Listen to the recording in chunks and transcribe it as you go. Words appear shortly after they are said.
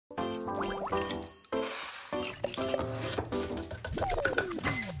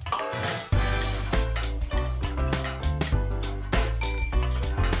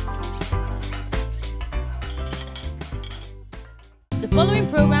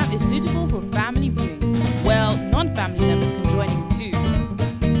program is suitable for family viewing. Well, non-family members can join in too.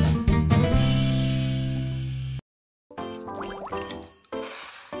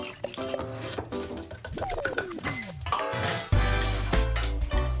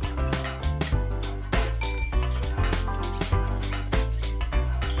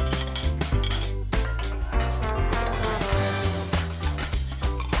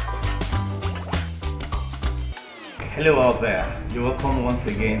 Hello out there, you're welcome once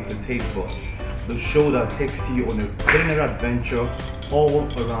again to Taste Buds, the show that takes you on a culinary adventure all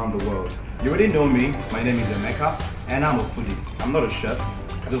around the world. You already know me, my name is Emeka, and I'm a foodie. I'm not a chef,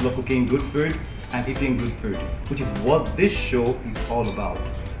 I just love cooking good food and eating good food, which is what this show is all about,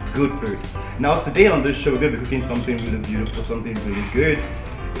 good food. Now today on this show we're going to be cooking something really beautiful, something really good.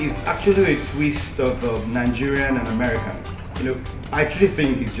 It's actually a twist of Nigerian and American. You know, I actually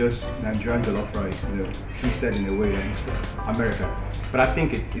think it's just Nigerian jollof rice, you know, twisted in a way that looks like American. But I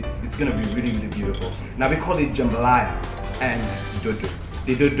think it's gonna be really, really beautiful. Now we call it jambalaya and dodo.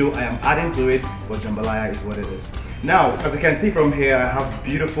 The dodo I am adding to it, but jambalaya is what it is. Now, as you can see from here, I have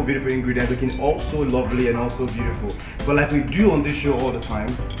beautiful, beautiful ingredients looking also lovely and also beautiful. But like we do on this show all the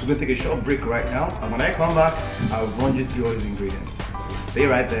time, we're gonna take a short break right now. And when I come back, I'll run you through all these ingredients. So stay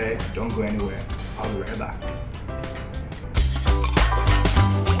right there, don't go anywhere. I'll be right back.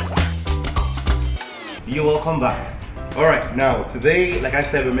 You're welcome back. Alright, now today, like I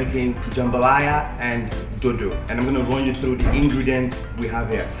said, we're making jambalaya and dodo, and I'm going to run you through the ingredients we have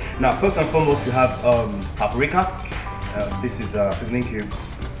here. Now first and foremost we have paprika. This is seasoning cubes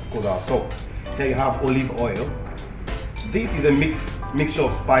called our salt. Here you have olive oil. This is a mixture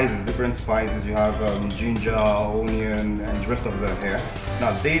of spices, different spices. You have ginger, onion, and the rest of them here.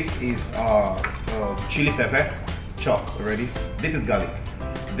 Now this is chili pepper chopped already. This is garlic.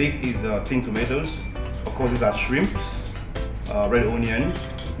 This is tin tomatoes. Of course, these are shrimps, red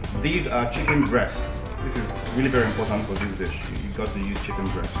onions. These are chicken breasts. This is really very important for this dish. You got to use chicken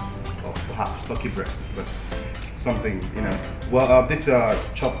breast, or perhaps turkey breast, but something, you know. Well, this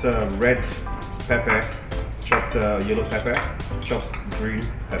chopped red pepper, chopped yellow pepper, chopped green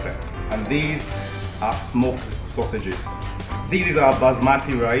pepper, and these are smoked sausages. This is our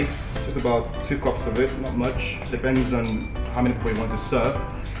basmati rice, just about 2 cups of it, not much. Depends on how many people you want to serve.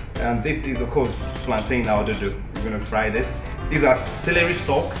 And this is, of course, plantain now dodo. We're going to fry this. These are celery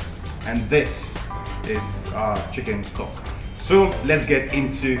stalks, and this is chicken stock. So let's get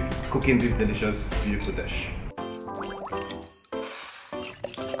into cooking this delicious, beautiful dish.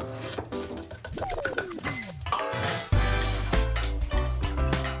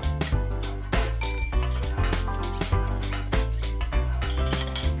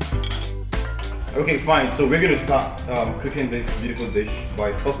 Okay, fine. So we're going to start cooking this beautiful dish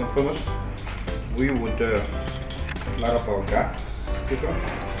by first and foremost, we would light up our gas cooker.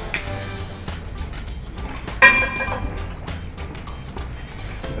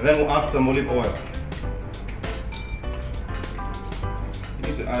 And then we'll add some olive oil. You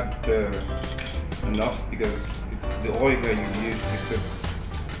need to add enough because it's the oil that you use to cook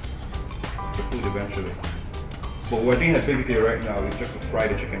the food eventually. But what we're doing it basically right now is just to fry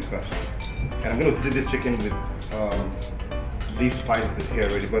the chicken first. And I'm going to season this chicken with these spices here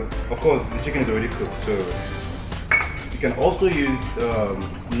already, but of course the chicken is already cooked, so you can also use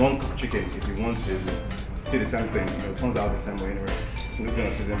non-cooked chicken if you want to. It's still the same thing, you know, it turns out the same way anyway. I'm just going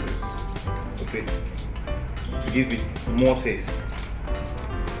to season this a bit to give it more taste.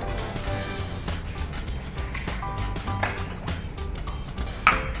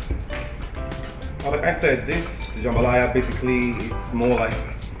 Well, like I said, this jambalaya basically it's more like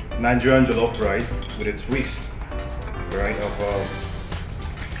Nigerian jollof rice with a twist, right, of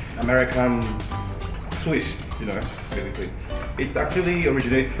American twist, you know, basically. It's actually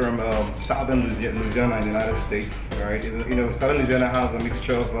originates from southern Louisiana in the United States, right? You know, southern Louisiana has a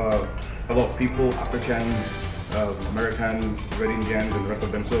mixture of a lot of people, Africans, Americans, Red Indians, and the rest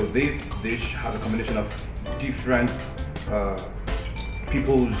of them. So this dish has a combination of different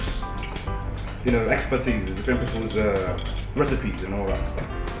people's, you know, expertise, different people's recipes and all that.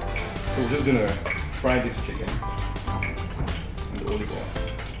 So we're just gonna fry this chicken in the olive oil.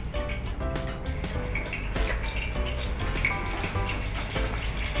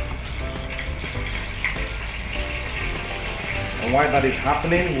 And while that is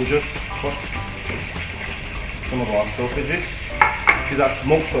happening, we'll just cut some of our sausages. These are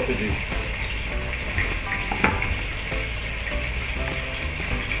smoked sausages.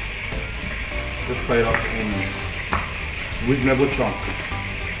 Just cut it up in reasonable chunks.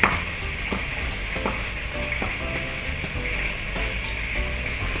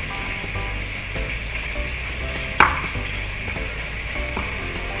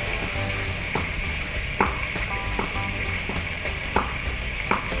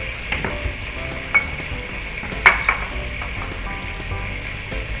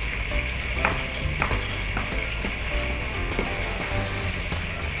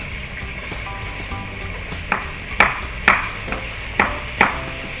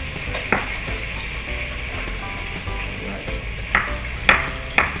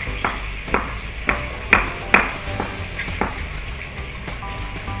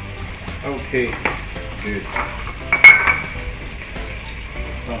 Okay, good.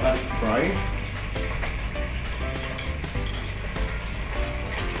 Now that is frying.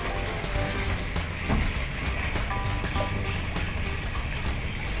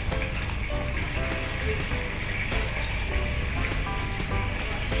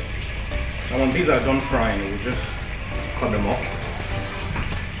 Now when these are done frying, we'll just cut them up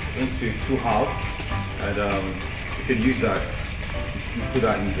into 2 halves, and you can use that. You put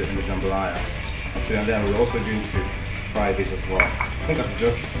that in the jambalaya. Actually, and then we're also going to fry this as well. I think I should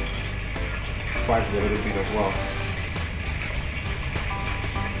just spice it a little bit as well.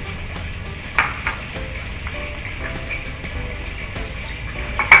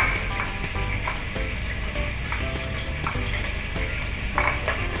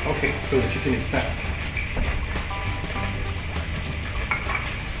 Okay, so the chicken is set.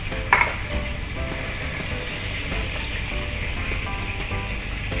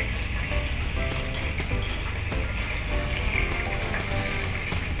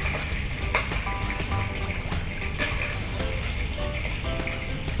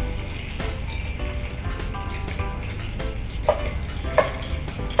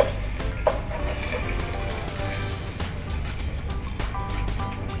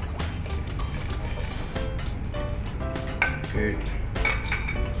 Good.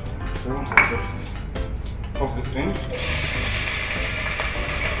 So I'll just toss this in.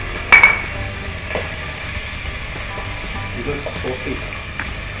 You just saute it.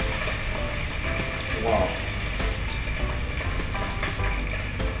 Wow.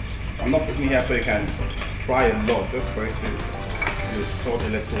 I'm not putting here so you can fry a lot, just going to saute a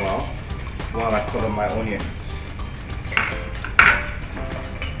little while I color my onions.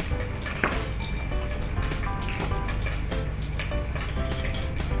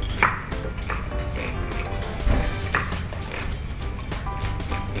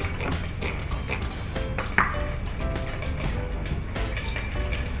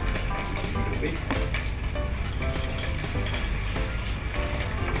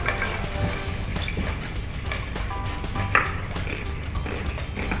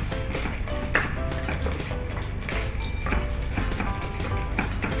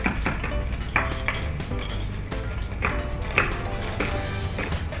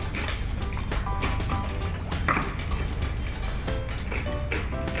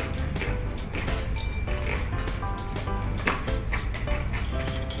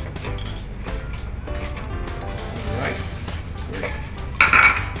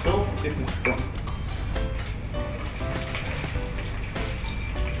 This is done.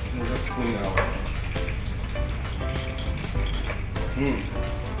 We'll just spoon it out.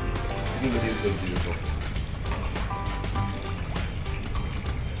 Isn't it so beautiful?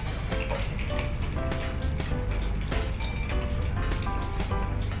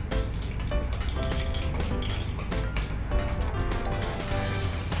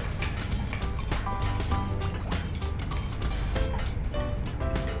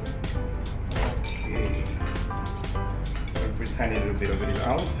 Tiny little bit of it is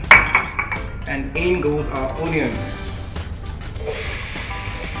out, and in goes our onion.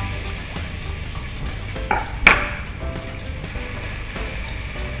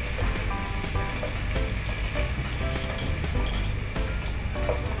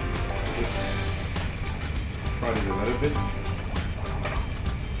 Just fry it a little bit.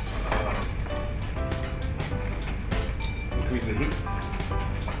 Increase the heat.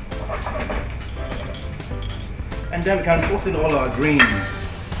 And then we can toss in all our greens,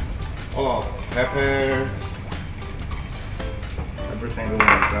 all our pepper, every single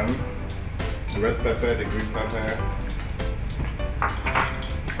one of them. The red pepper, the green pepper,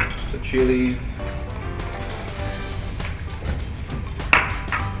 the chilies.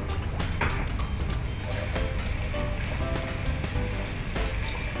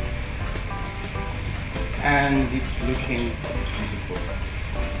 And it's looking beautiful.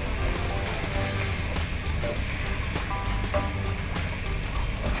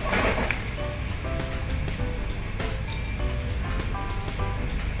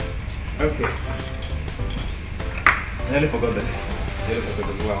 Okay. I nearly forgot this. Yellow pepper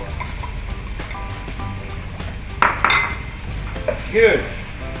as well. Good.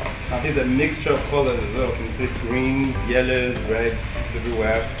 Now this is a mixture of colors as well. You can see greens, yellows, reds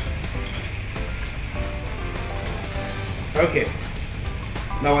everywhere. Okay.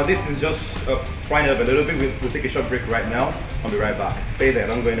 Now this is just frying it up a little bit. We'll take a short break right now. I'll be right back. Stay there,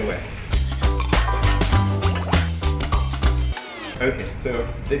 don't go anywhere. Okay, so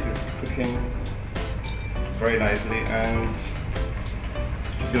this is cooking very nicely, and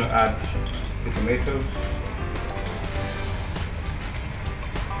just gonna add the tomatoes.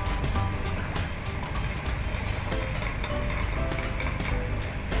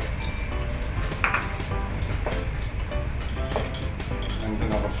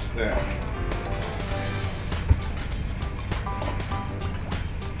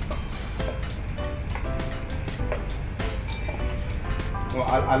 Well,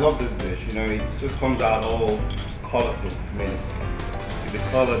 I love this dish. You know, it just comes out all colorful. I mean, it's the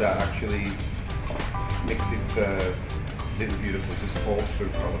color that actually makes it this beautiful. Just all so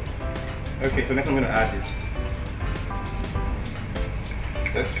colorful. Okay, so next I'm going to add is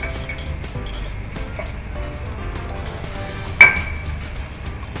this.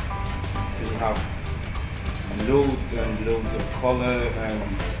 You have loads and loads of color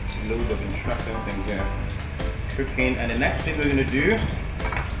and loads of interesting things here cooking. And the next thing we're going to do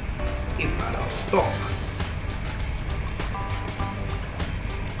is add our stock.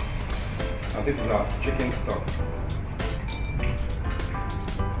 Now this is our chicken stock.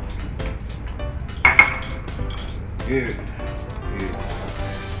 Good, good.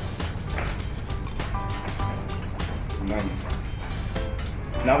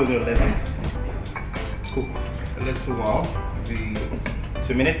 Nice. Now we're going to let this cook a little while, maybe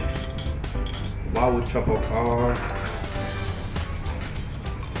 2 minutes, while we chop up our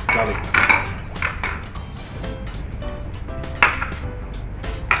garlic.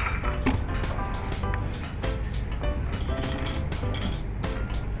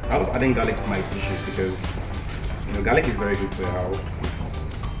 I love adding garlic to my dishes because, you know, garlic is very good for your health.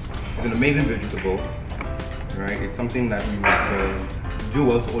 It's an amazing vegetable, right? It's something that you would do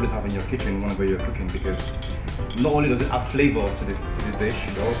well to always have in your kitchen whenever you're cooking, because not only does it add flavor to the dish,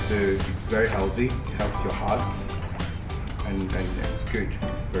 it also it's very healthy. It helps your heart, and it's good,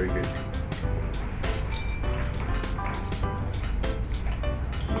 very good.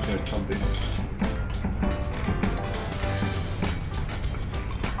 I'm just gonna chop this.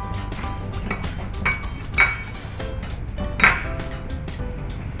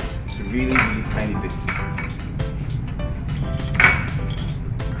 It's really, really tiny bits.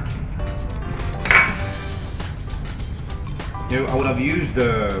 You know, I would have used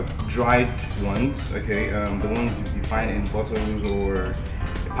the dried ones, okay, the ones you find in bottles or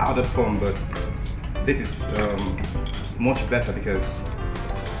powdered form, but this is much better because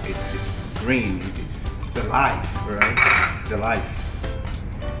it's green, it's alive, right? It's alive.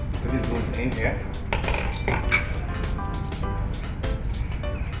 So this goes in here.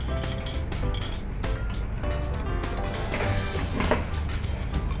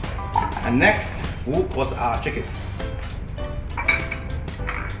 And next, we'll cut our chicken.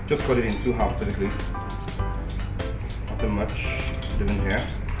 Just cut it in 2 halves, basically. Nothing much doing here.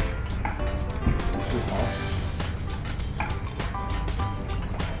 In 2 halves.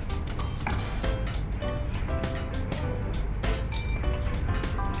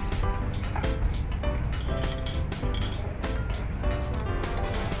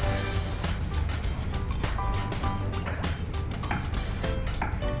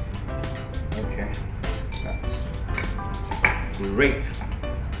 Okay, that's great.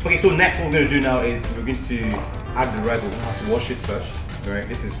 Okay, so next what we're going to do now is we're going to add the rice. We're going to have to wash it first. Alright,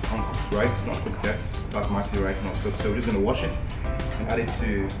 this is uncooked rice, it's not cooked yet. It's basmati rice, not cooked. So we're just going to wash it and add it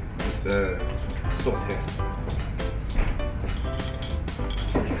to this sauce here.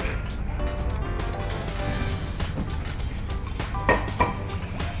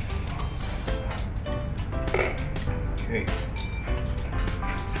 Okay.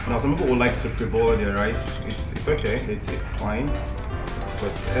 Now some people would like to pre-boil their rice. It's okay, it's fine.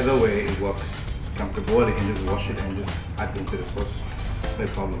 But either way it works. You can pre-boil it and just wash it and just add it into the sauce. It's no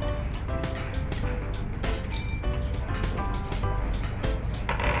problem.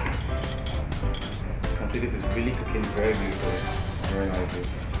 You can see this is really cooking very beautiful, very nicely.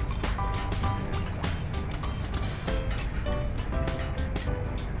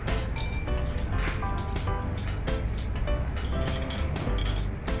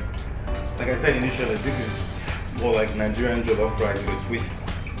 Like I said initially, this is more like Nigerian jollof rice with a twist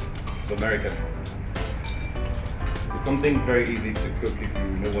of American. It's something very easy to cook if you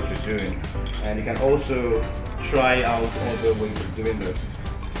know what you're doing. And you can also try out other ways of doing this.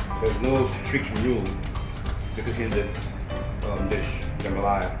 There's no strict rule to cooking this dish,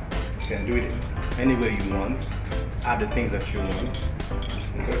 jambalaya. You can do it any way you want, add the things that you want.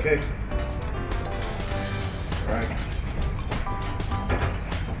 It's okay. Alright.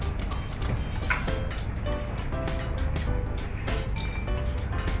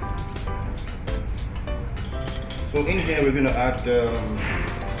 So in here we're going to add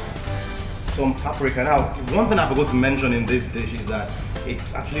some paprika. Now, one thing I forgot to mention in this dish is that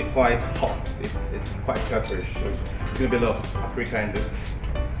it's actually quite hot. It's quite pepperish. So there's going to be a lot of paprika in this.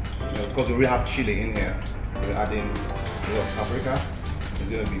 You know, because we already have chili in here. We're adding a lot of paprika. It's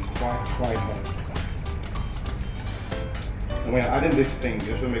going to be quite hot. And when you're adding this thing,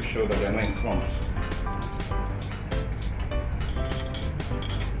 you also make sure that they're not in clumps.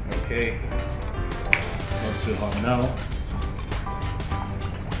 Okay. Not too hot now.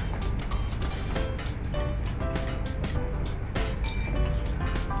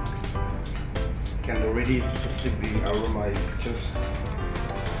 already perceive the aroma. It's just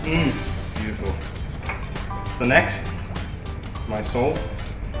beautiful. So next, my salt.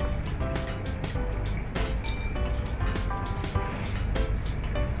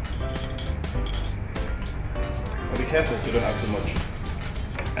 But be careful so you don't add too much.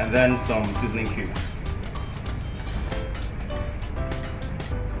 And then some seasoning cubes.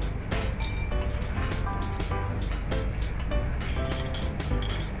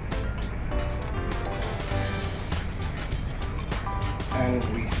 And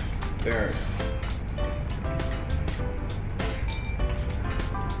we stir it.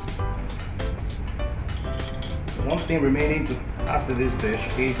 One thing remaining to add to this dish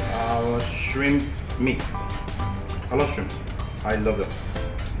is our shrimp meat. I love shrimps. I love them.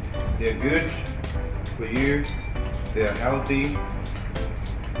 They're good for you. They're healthy.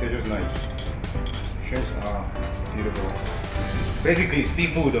 They're just nice. Shrimps are beautiful. Basically,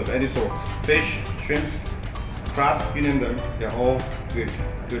 seafood of any sort. Fish, shrimps, crab, you name them. They're all good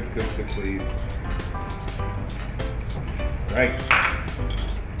for you. Right.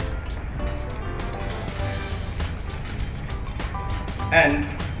 And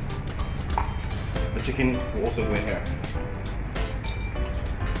the chicken will also go in here.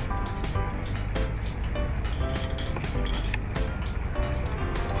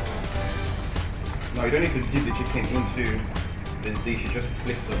 Now you don't need to dip the chicken into the dish, you just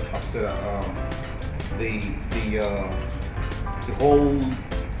place it on top so that the whole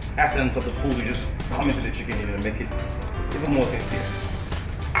essence of the food will just come into the chicken and make it even more tasty.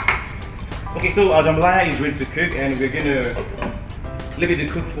 Okay, so our jambalaya is ready to cook, and we're gonna leave it to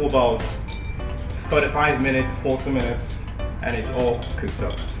cook for about 35 minutes, 40 minutes, and it's all cooked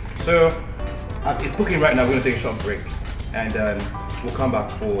up. So as it's cooking right now, we're gonna take a short break, and we'll come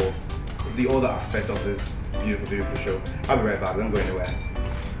back for the other aspects of this beautiful show. I'll be right back, don't go anywhere.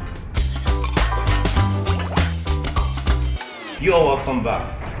 You are welcome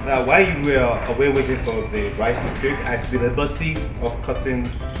back. Now, while you were away waiting for the rice to cook, I've been liberty of cutting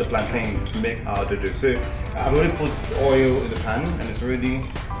the plantains to make our dodo. So I've already put oil in the pan and it's ready.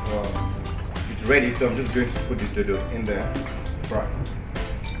 So I'm just going to put the dodo in there. Right.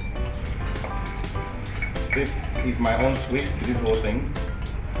 This is my own twist to this whole thing.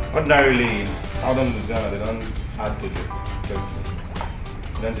 Ordinarily, in southern Louisiana, they don't add dodo because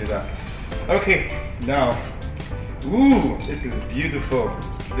they don't do that. Okay, now, ooh, this is beautiful.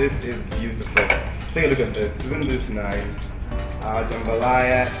 This is beautiful. Take a look at this. Isn't this nice? Our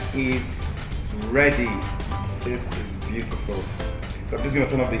jambalaya is ready. This is beautiful. So I'm just going to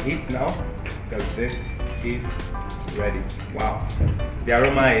turn off the heat now because this is ready. Wow. The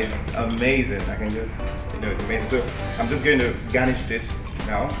aroma is amazing. I can just, it's amazing. So I'm just going to garnish this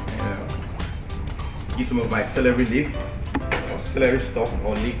now. Use some of my celery leaf or celery stalk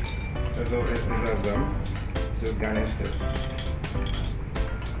or leaf. There's of them. Just garnish this.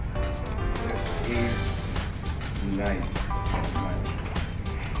 Is nice.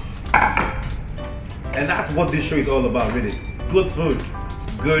 And that's what this show is all about, really. Good food.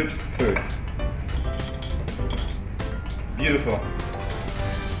 Good food. Beautiful.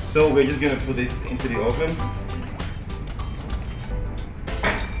 So we're just gonna put this into the oven.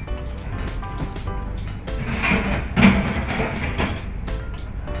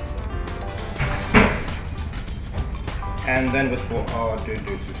 And then wait for our dodo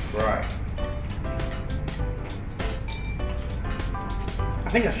to fry. I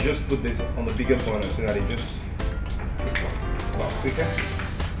think I should just put this on the bigger burner so that it just cooks a lot quicker.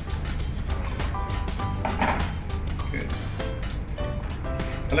 Good.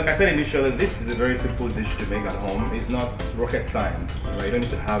 And like I said initially, this is a very simple dish to make at home. It's not rocket science, right? You don't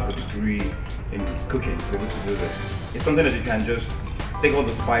need to have a degree in cooking to be able to do this. It's something that you can just take all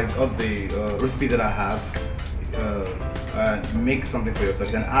the spices, all the recipes that I have, and make something for yourself.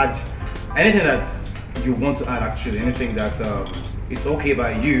 You can add anything that you want to add, actually, anything that it's okay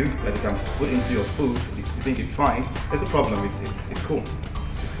by you that you can put into your food. If you think it's fine, there's a problem. It's cool.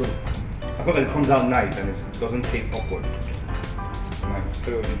 It's cool. As long as it comes out nice and it doesn't taste awkward. It's nice.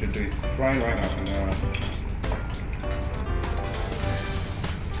 So what you do is frying right now.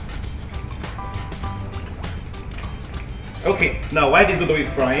 And, okay, now while this dodo is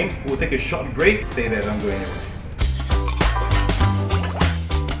frying, we'll take a short break. Stay there, don't go anywhere.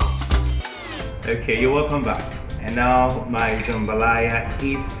 Okay, you're welcome back. And now my jambalaya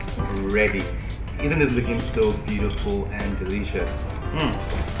is ready. Isn't this looking so beautiful and delicious?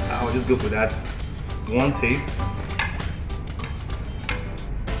 I'll just go for that one taste.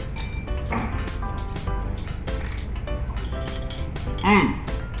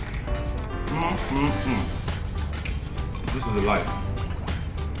 This is a life.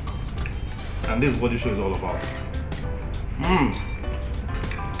 And And this is what this show is all about. Mmm.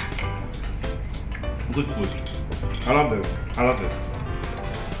 Good food. I love this. I love this.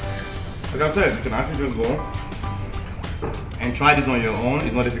 Like I said, you can actually just go and try this on your own.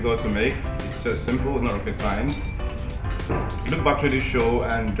 It's not difficult to make. It's just simple. It's not rocket science. Look back to this show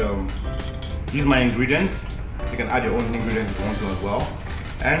and use my ingredients. You can add your own ingredients if you want to as well.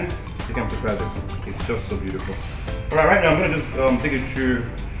 And you can prepare this. It's just so beautiful. Alright, right now I'm going to just take you through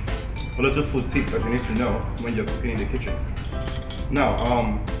a little food tip that you need to know when you're cooking in the kitchen. Now,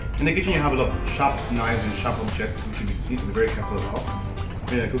 in the kitchen you have a lot of sharp knives and sharp objects which you need to be very careful about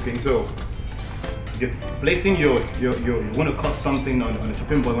when you're cooking. So, if you're placing you want to cut something on the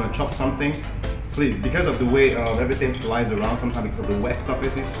chopping board, you want to chop something, please, because of the way everything slides around, sometimes because of the wet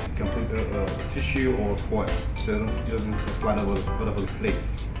surfaces, you can put a tissue or foil so it doesn't slide all over the place.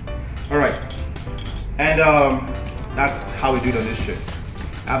 Alright, and that's how we do it on this show.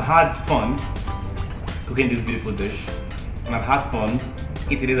 I've had fun cooking this beautiful dish, and I've had fun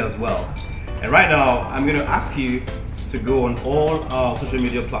eating it as well. And right now, I'm going to ask you to go on all our social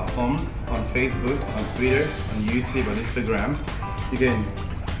media platforms, on Facebook, on Twitter, on YouTube, on Instagram. You can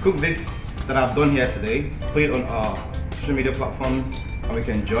cook this that I've done here today, put it on our social media platforms, and we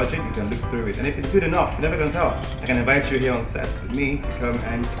can judge it, we can look through it. And if it's good enough, you're never going to tell. I can invite you here on set with me to come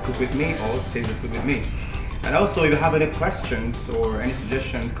and cook with me or taste the food with me. And also, if you have any questions or any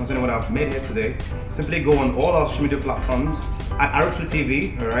suggestions concerning what I've made here today, simply go on all our social media platforms at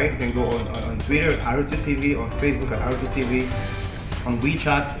Arrow2TV, alright? You can go on Twitter at Arrow2TV, on Facebook at Arrow2TV, on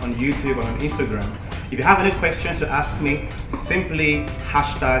WeChat, on YouTube, and on Instagram. If you have any questions to ask me, simply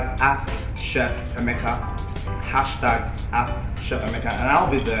hashtag AskChefEmeka, hashtag AskChefEmeka, and I'll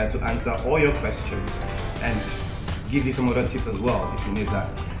be there to answer all your questions and give you some other tips as well if you need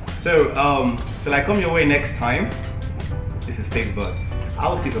that. So, till I come your way next time, this is Taste Buds. I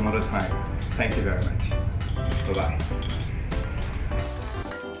will see you some other time. Thank you very much. Bye-bye.